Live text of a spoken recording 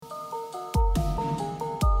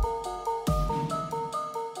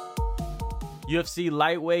UFC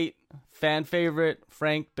lightweight fan favorite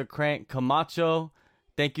Frank the Crank Camacho.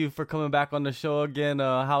 Thank you for coming back on the show again.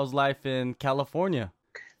 How's life in California?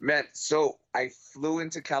 Man, so I flew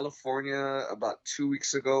into California about 2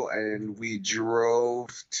 weeks ago and we drove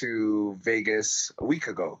to Vegas a week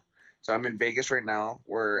ago. So I'm in Vegas right now.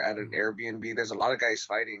 We're at an Airbnb. There's a lot of guys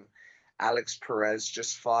fighting. Alex Perez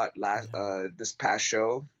just fought this past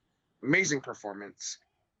show. Amazing performance.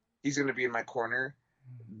 He's going to be in my corner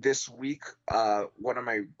this week. One of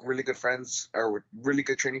my really good friends or really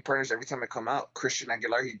good training partners, every time I come out, Christian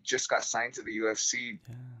Aguilar, he just got signed to the UFC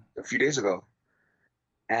a few days ago.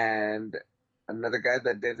 And another guy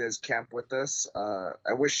that did his camp with us,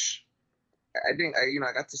 I wish I didn't,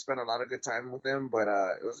 I got to spend a lot of good time with him, but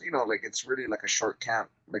it was, like it's really like a short camp,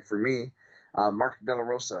 like for me, Mark De La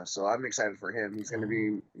Rosa. So I'm excited for him. He's gonna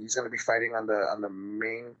be fighting on the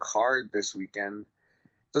main card this weekend.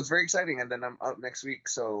 So it's very exciting. And then I'm up next week.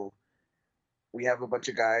 So we have a bunch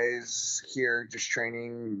of guys here just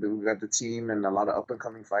training. We got the team and a lot of up and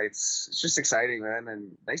coming fights. It's just exciting, man.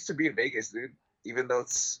 And nice to be in Vegas, dude, even though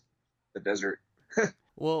it's the desert.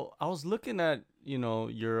 Well, I was looking at,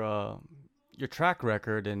 your track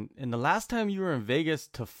record, and the last time you were in Vegas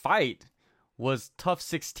to fight was Tough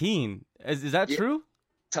 16. Is that true?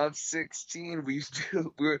 Tough 16.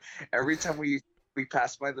 Every time we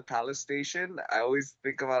passed by the Palace station, I always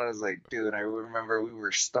think about it. I was like, dude, I remember we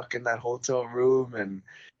were stuck in that hotel room, and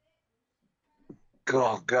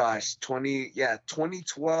oh gosh,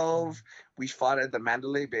 2012, we fought at the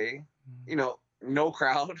Mandalay Bay, no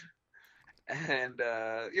crowd. And,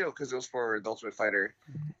 because it was for The Ultimate Fighter.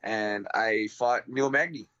 And I fought Neil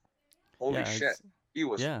Magny. Holy shit. He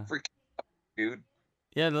was freaking up, dude.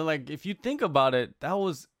 Yeah, like, if you think about it, that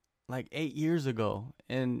was like 8 years ago.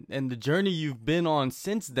 And the journey you've been on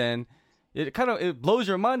since then, it blows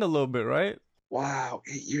your mind a little bit, right? Wow,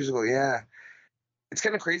 8 years ago, yeah. It's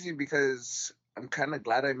kind of crazy because I'm kind of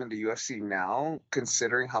glad I'm in the UFC now,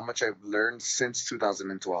 considering how much I've learned since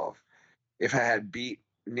 2012. If I had beat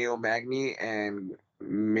Neil Magny and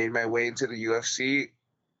made my way into the UFC,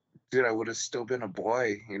 dude, I would have still been a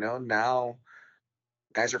boy. Now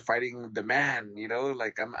guys are fighting the man.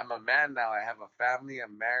 Like I'm a man now. I have a family.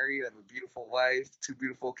 I'm married. I have a beautiful wife, 2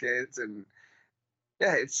 beautiful kids, and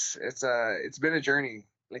yeah, it's been a journey.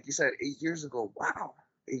 Like you said, 8 years ago. Wow,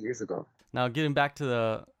 8 years ago. Now getting back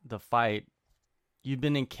to the fight, you've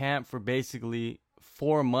been in camp for basically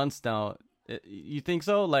 4 months now. You think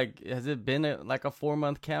so? Like, has it been like a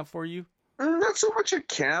 4-month camp for you? Not so much a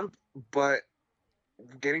camp, but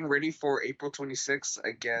getting ready for April 26th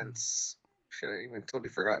against. Shit, I even totally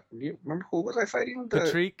forgot. You remember who was I fighting?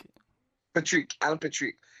 Patrick, Alan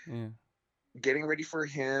Patrick. Yeah. Getting ready for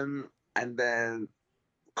him, and then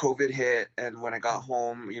COVID hit, and when I got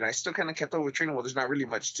home, I still kind of kept up with training. Well, there's not really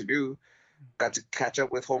much to do. Got to catch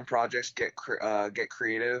up with home projects, get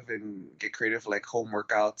creative like home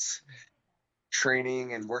workouts.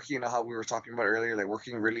 Training and working, how we were talking about earlier, like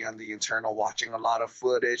working really on the internal, watching a lot of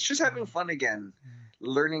footage, just having fun again,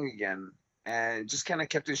 learning again, and just kind of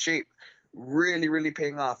kept in shape. Really, really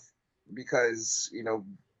paying off because,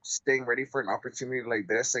 staying ready for an opportunity like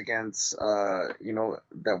this against,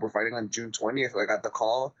 that we're fighting on June 20th. I got the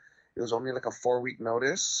call. It was only like a 4-week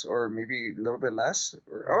notice or maybe a little bit less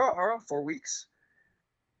or around 4 weeks.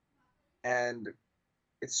 And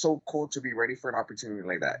it's so cool to be ready for an opportunity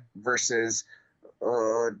like that versus,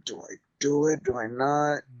 do I do it? Do I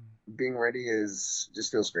not? Being ready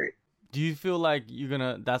just feels great. Do you feel like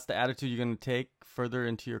that's the attitude you're going to take further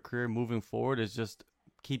into your career moving forward, is just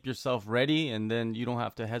keep yourself ready, and then you don't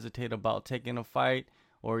have to hesitate about taking a fight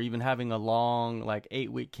or even having a long, like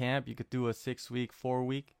 8-week camp? You could do a 6-week,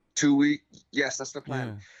 4-week, 2-week. Yes, that's the plan.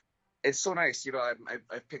 Yeah. It's so nice.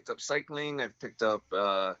 I've picked up cycling. I've picked up,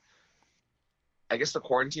 I guess the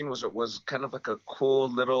quarantine was kind of like a cool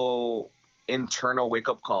little internal wake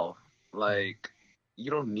up call. Like,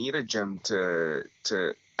 you don't need a gym to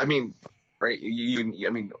I mean, right?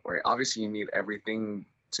 Right, obviously you need everything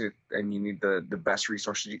and you need the best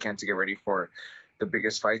resources you can to get ready for the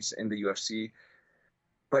biggest fights in the UFC.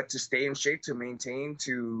 But to stay in shape, to maintain,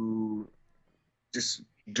 to just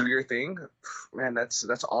do your thing, man, that's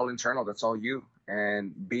all internal. That's all you.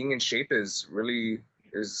 And being in shape is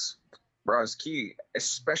key,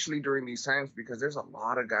 especially during these times, because there's a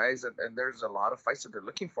lot of guys and there's a lot of fights that they're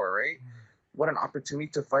looking for, right? What an opportunity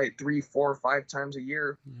to fight 3, 4, 5 times a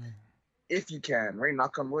year, if you can, right?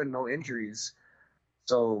 Knock on wood, no injuries.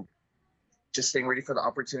 So just staying ready for the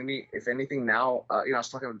opportunity. If anything now, I was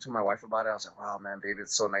talking to my wife about it. I was like, wow, man, baby,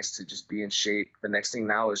 it's so nice to just be in shape. The next thing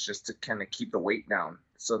now is just to kind of keep the weight down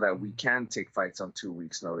so that we can take fights on 2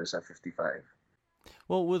 weeks notice at 55.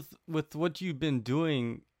 Well, with what you've been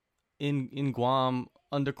doing in Guam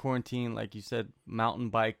under quarantine, like you said, mountain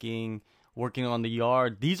biking, working on the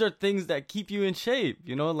yard, these are things that keep you in shape.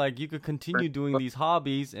 You know, like you could continue doing these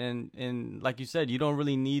hobbies, and like you said, you don't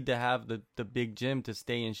really need to have the big gym to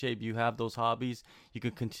stay in shape. You have those hobbies, you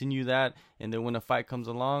could continue that, and then when a fight comes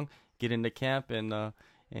along, get into camp and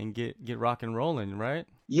get rock and rolling, right?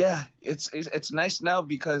 Yeah, it's nice now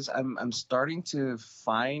because I'm starting to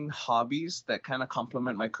find hobbies that kind of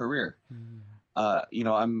complement my career. Mm.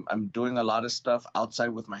 I'm doing a lot of stuff outside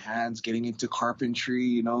with my hands, getting into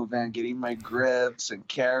carpentry, man, getting my grips and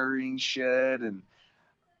carrying shit and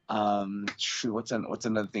shoot, what's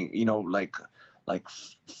another thing? Like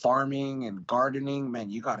farming and gardening, man,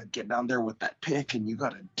 you gotta get down there with that pick and you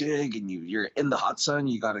gotta dig and you're in the hot sun,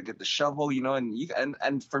 you gotta get the shovel,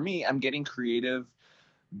 and for me, I'm getting creative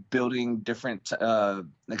building different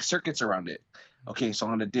like circuits around it. Okay, so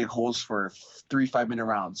I'm gonna dig holes for 3 5-minute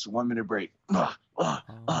rounds, 1 minute break, Oh,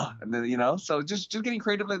 and then so just getting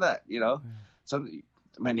creative like that. So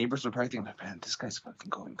my neighbors would probably think, like, man, this guy's fucking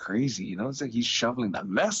going crazy. It's like he's shoveling the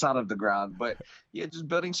mess out of the ground. But yeah, just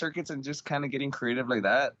building circuits and just kind of getting creative like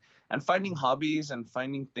that, and finding hobbies and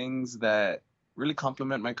finding things that really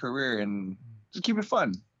complement my career and just keep it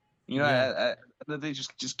fun. yeah. They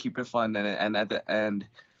just keep it fun, and at the end,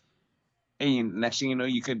 hey, next thing you know,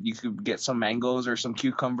 you could get some mangoes or some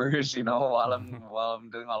cucumbers, while I'm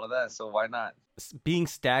doing all of that. So why not? Being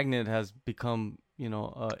stagnant has become,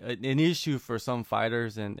 an issue for some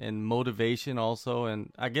fighters, and motivation also.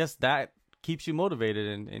 And I guess that keeps you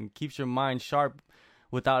motivated, and keeps your mind sharp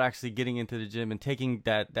without actually getting into the gym and taking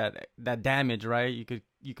that damage, right? You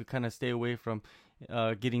could kind of stay away from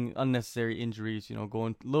getting unnecessary injuries,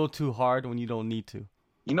 going a little too hard when you don't need to.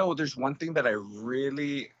 There's one thing that I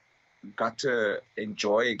really got to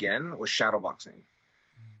enjoy again was shadowboxing.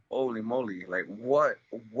 Holy moly! Like what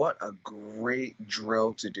a great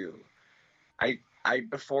drill to do. I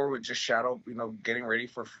before would just shadow, getting ready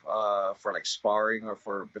for like sparring or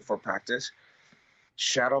for before practice.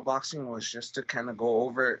 Shadow boxing was just to kind of go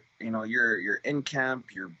over, you're in camp,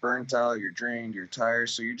 you're burnt out, you're drained, you're tired,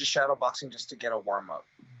 so you're just shadow boxing just to get a warm up.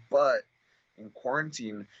 But in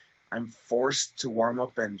quarantine, I'm forced to warm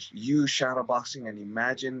up and use shadow boxing and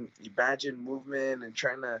imagine movement and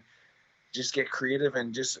trying to just get creative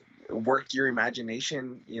and just work your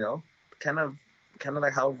imagination, kind of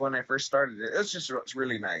like how when I first started it's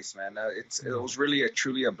really nice, man. It Yeah. was really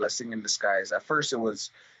truly a blessing in disguise. At first it was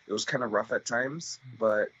kind of rough at times,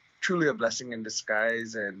 but truly a blessing in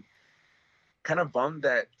disguise, and kind of bummed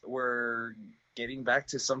that we're getting back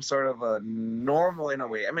to some sort of a normal in a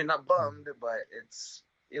way. I mean, not bummed, but it's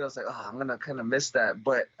like, oh, I'm gonna kind of miss that,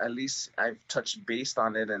 but at least I've touched base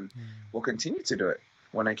on it, and Mm. will continue to do it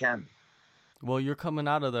when I can. Well, you're coming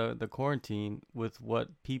out of the quarantine with what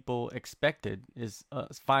people expected is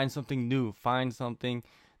find something new, find something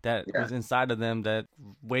that Yeah. was inside of them that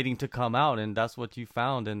waiting to come out, and that's what you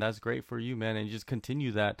found, and that's great for you, man, and you just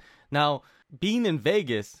continue that. Now, being in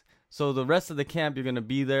Vegas, so the rest of the camp you're gonna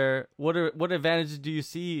be there. What advantages do you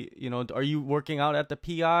see? Are you working out at the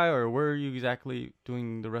PI, or where are you exactly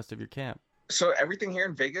doing the rest of your camp? So everything here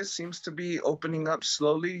in Vegas seems to be opening up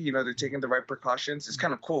slowly. They're taking the right precautions. It's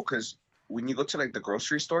kind of cool because when you go to like the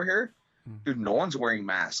grocery store here, Mm. dude, no one's wearing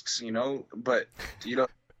masks, but you know,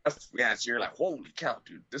 yeah, so you're like, holy cow,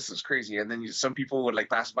 dude, this is crazy. And then some people would like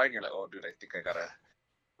pass by and you're like, oh, dude, I think I gotta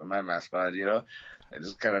put my mask on. It's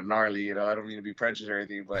just kind of gnarly, I don't mean to be prejudiced or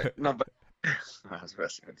anything, but no, but I was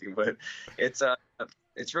messing with you, but it's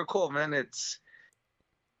it's real cool, man.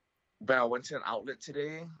 But I went to an outlet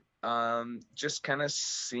today, just kind of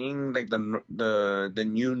seeing like the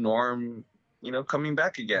new norm, coming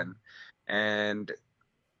back again, and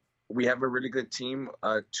we have a really good team.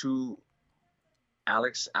 Two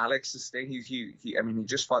Alex is staying. I mean, he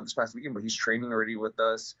just fought this past weekend, but he's training already with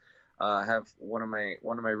us. I have one of my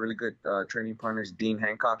really good training partners, Dean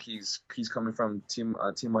Hancock. He's coming from Team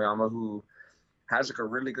Oyama, who has like a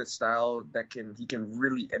really good style that he can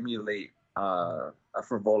really emulate a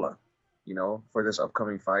Frivola, for this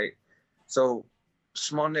upcoming fight. So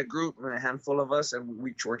small knit group, a handful of us, and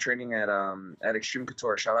we're training at Extreme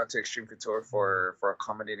Couture. Shout out to Extreme Couture for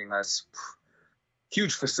accommodating us.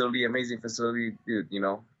 Huge facility, amazing facility, dude.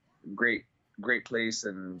 Great place,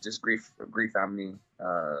 and just great family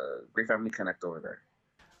connect over there.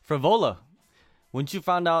 Frivola, once you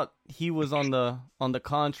found out he was on the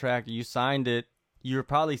contract, you signed it. You were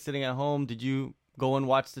probably sitting at home. Did you go and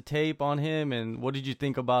watch the tape on him? And what did you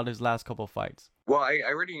think about his last couple fights? Well,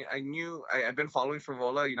 I knew I've been following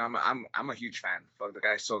Frivola. I'm a huge fan. Fuck, the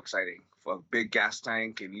guy's so exciting. Fuck, big gas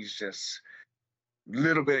tank, and he's just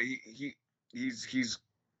little bit. He He's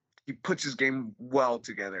he puts his game well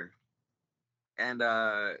together, and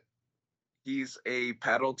he's a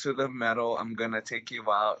pedal to the metal. I'm gonna take you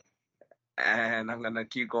out, and I'm gonna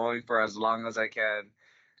keep going for as long as I can.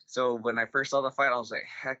 So when I first saw the fight, I was like,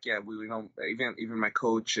 heck yeah, we know, even my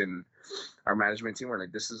coach and our management team were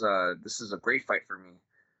like, this is a great fight for me.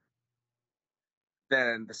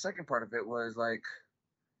 Then the second part of it was like,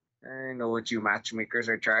 I know what you matchmakers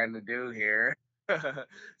are trying to do here.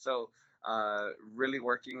 So really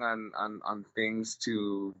working on things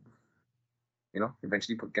to,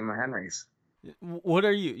 eventually get my hand raised. What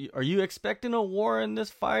are you expecting a war in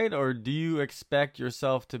this fight, or do you expect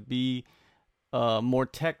yourself to be more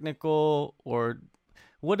technical, or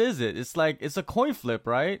what is it? It's like it's a coin flip,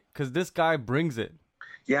 right? Because this guy brings it.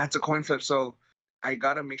 Yeah, it's a coin flip. So I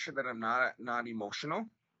gotta make sure that I'm not emotional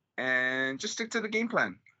and just stick to the game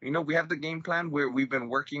plan. We have the game plan where we've been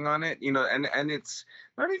working on it, and it's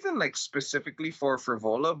not even like specifically for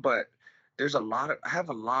Frivola, but I have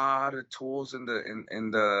a lot of tools in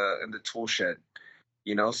the tool shed.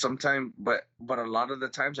 Sometimes, but a lot of the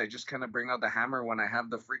times I just kind of bring out the hammer when I have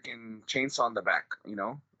the freaking chainsaw in the back.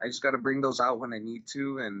 I just got to bring those out when I need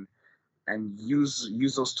to, and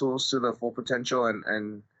use those tools to the full potential,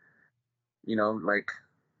 and like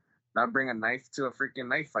not bring a knife to a freaking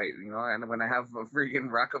knife fight, and when I have a freaking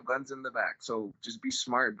rack of guns in the back. So just be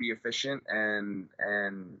smart, be efficient, and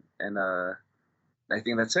I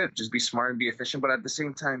think that's it. Just be smart and be efficient, but at the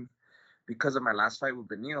same time, because of my last fight with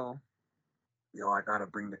Benil, I gotta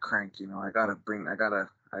bring the crank. I gotta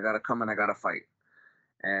come and I gotta fight,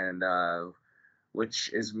 and which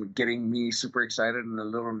is getting me super excited and a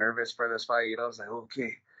little nervous for this fight. I was like,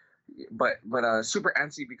 okay, but super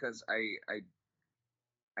antsy because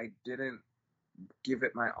I didn't give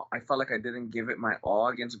it my. I felt like I didn't give it my all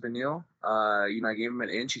against Benil. I gave him an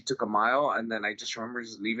inch. He took a mile, and then I just remember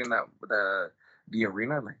just leaving the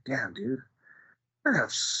arena. I'm like, damn, dude, I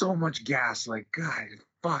have so much gas. Like, God,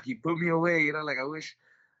 fuck, he put me away. Like I wish,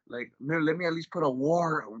 like, let me at least put a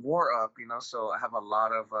war up. So I have a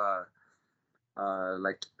lot of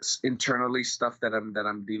like internally stuff that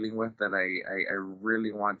I'm dealing with that I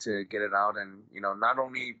really want to get it out, and not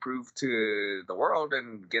only prove to the world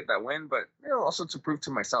and get that win, but also to prove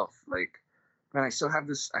to myself, like, man, I have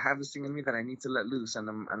this thing in me that I need to let loose,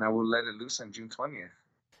 and I will let it loose on June 20th.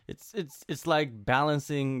 It's like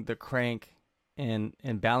balancing the crank and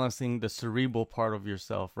balancing the cerebral part of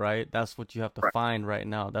yourself, right? That's what you have to Right. find right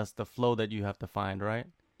now. That's the flow that you have to find, right?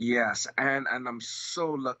 Yes, and I'm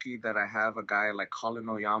so lucky that I have a guy like Colin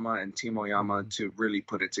Oyama and Team Oyama Mhm. to really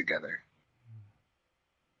put it together.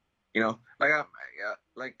 Like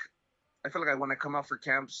like I feel like when I come out for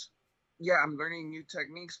camps, yeah, I'm learning new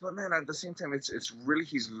techniques, but man, at the same time, it's really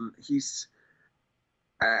he's.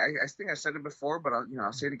 I think I said it before, but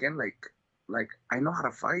I'll say it again. Like I know how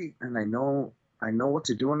to fight, and I know what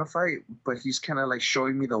to do in a fight, but he's kind of like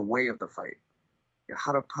showing me the way of the fight,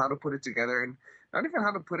 how to put it together, and not even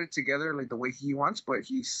how to put it together like the way he wants, but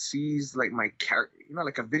he sees like my character,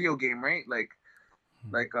 like a video game, right? Like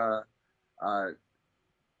uh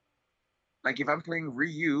like if I'm playing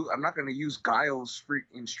Ryu, I'm not gonna use Guile's freak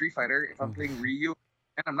in Street Fighter. If I'm playing Ryu,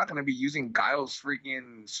 and I'm not gonna be using Guile's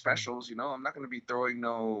freaking specials. I'm not gonna be throwing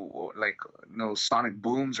no sonic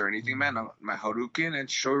booms or anything, man. My Haruken and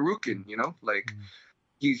Shoryuken. Like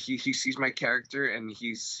he sees my character, and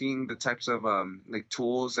he's seeing the types of like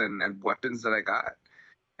tools and weapons that I got,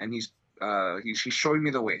 and he's showing me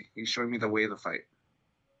the way. He's showing me the way of the fight.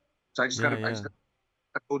 So Yeah, I just yeah. gotta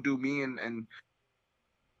go do me and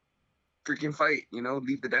freaking fight,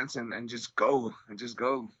 leave the dance and just go and just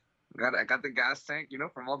go. I got the gas tank,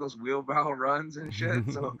 from all those wheelbarrow runs and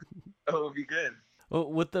shit. So it'll be good.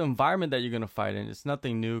 Well, with the environment that you're gonna fight in, it's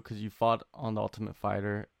nothing new because you fought on the Ultimate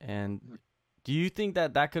Fighter. And do you think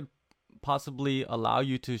that that could possibly allow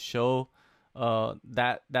you to show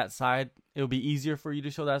that side? It'll be easier for you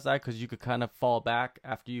to show that side because you could kind of fall back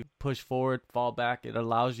after you push forward, fall back. It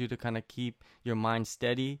allows you to kind of keep your mind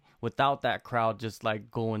steady without that crowd just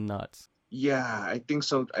like going nuts. Yeah, I think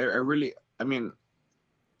so. I really, I mean,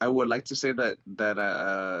 I would like to say that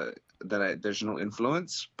there's no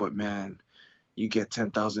influence, but man, you get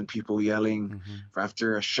 10,000 people yelling Hmm. for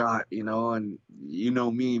after a shot, and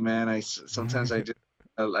me, man. Sometimes I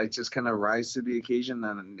just kind of rise to the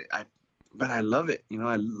occasion, but I love it.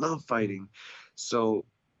 I love fighting, so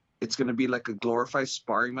it's gonna be like a glorified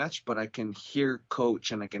sparring match. But I can hear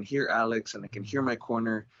Coach, and I can hear Alex, and I can hear my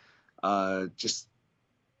corner, just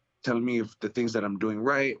telling me if the things that I'm doing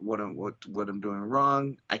right, what I'm doing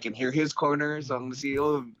wrong. I can hear his corner, so I'm gonna see.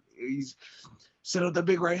 Oh, he's set up the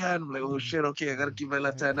big right hand. I'm like, oh shit, okay, I gotta keep my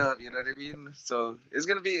left hand up. You know what I mean? So it's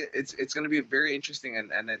gonna be very interesting,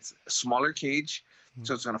 and it's a smaller cage,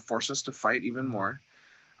 so it's gonna force us to fight even more.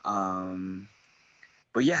 Um,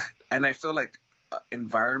 but yeah, and I feel like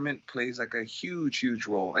environment plays like a huge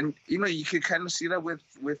role, and you could kind of see that with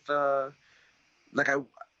like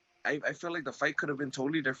I feel like the fight could have been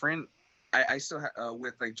totally different. I still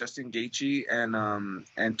with like Justin Gaethje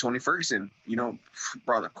and Tony Ferguson,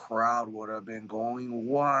 bro, the crowd would have been going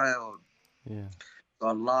wild. Yeah. So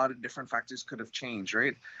a lot of different factors could have changed,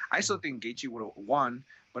 right? I still think Gaethje would have won,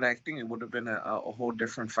 but I think it would have been a whole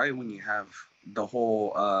different fight when you have the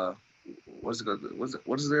whole what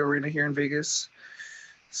is the arena here in Vegas?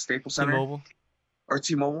 Staples Center T-Mobile. or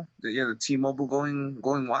T-Mobile? The T-Mobile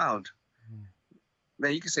going wild.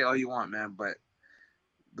 Man, you can say all you want, man, but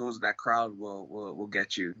that crowd will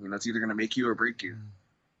get you. It's either gonna make you or break you.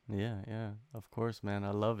 Yeah, of course, man. I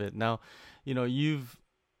love it. Now, you've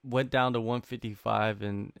went down to 155,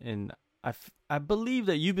 and I believe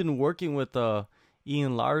that you've been working with Ian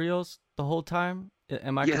Larios the whole time.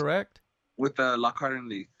 Am I correct? With Lockhart and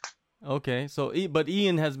Lee. Okay, so but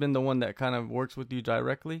Ian has been the one that kind of works with you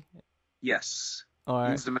directly. Yes. All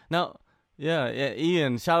right. Now. Yeah,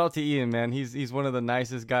 Ian. Shout out to Ian, man. He's one of the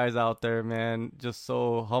nicest guys out there, man. Just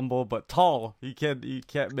so humble but tall. You can't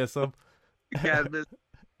miss him. You can't miss.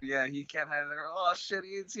 Yeah, he can't hide there. Oh shit,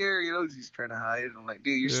 Ian's here. He's trying to hide. I'm like,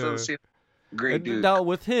 dude, you're still the same. Great dude. Now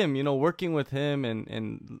with him, working with him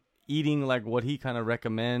and eating like what he kind of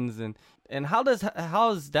recommends, and how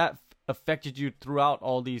has that affected you throughout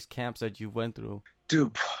all these camps that you went through?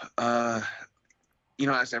 Dude,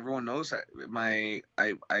 as everyone knows, I've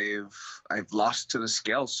lost to the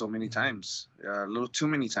scale so many times, a little too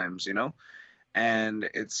many times, and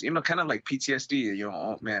it's kind of like PTSD.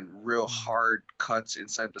 Oh man, real hard cuts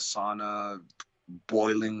inside the sauna,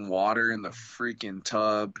 boiling water in the freaking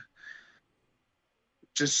tub,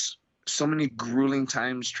 just so many grueling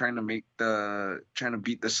times trying to beat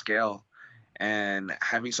the scale. And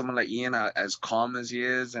having someone like Ian, as calm as he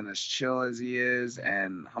is and as chill as he is,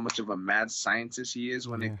 and how much of a mad scientist he is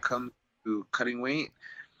when it comes to cutting weight,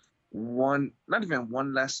 not even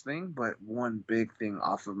one less thing, but one big thing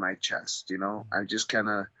off of my chest. I just kind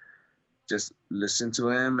of just listen to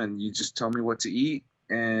him, and you just tell me what to eat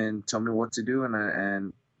and tell me what to do,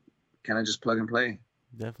 and kind of just plug and play.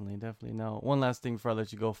 Definitely. Now, one last thing before I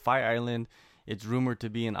let you go. Fight Island, it's rumored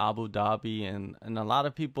to be in Abu Dhabi, and a lot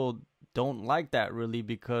of people don't like that really,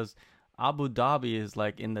 because Abu Dhabi is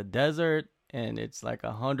like in the desert, and it's like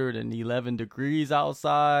 111 degrees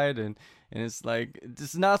outside, and it's like,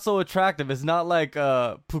 it's not so attractive. It's not like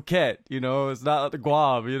Phuket, it's not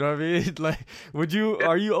Guam, you know what I mean? Like,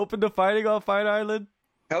 are you open to fighting on Fight Island?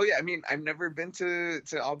 Hell yeah. I mean, I've never been to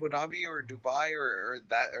Abu Dhabi or Dubai or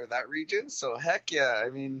that region, so heck yeah. I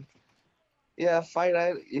mean, yeah, Fight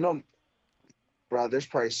Island, bro, there's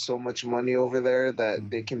probably so much money over there that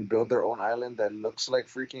they can build their own island that looks like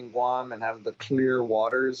freaking Guam and have the clear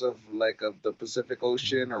waters of the Pacific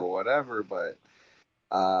Ocean or whatever. But,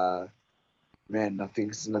 man,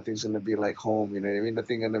 nothing's gonna be like home. You know what I mean?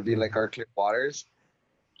 Nothing gonna be like our clear waters.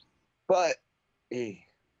 But hey,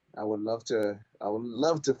 I would love to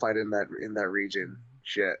fight in that region.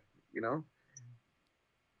 Shit,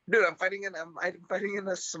 Dude, I'm fighting in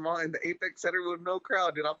the Apex Center with no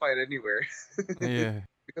crowd. Dude, I'll fight anywhere. Yeah.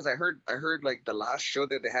 Because I heard like the last show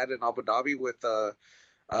that they had in Abu Dhabi with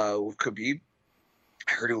Khabib,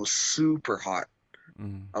 I heard it was super hot.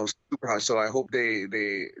 I was super hot. So I hope they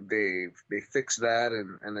fix that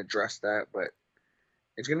and address that. But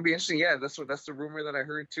it's gonna be interesting. Yeah, that's the rumor that I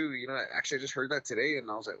heard too. Actually I just heard that today,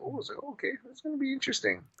 and I was like, okay, that's gonna be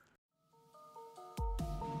interesting.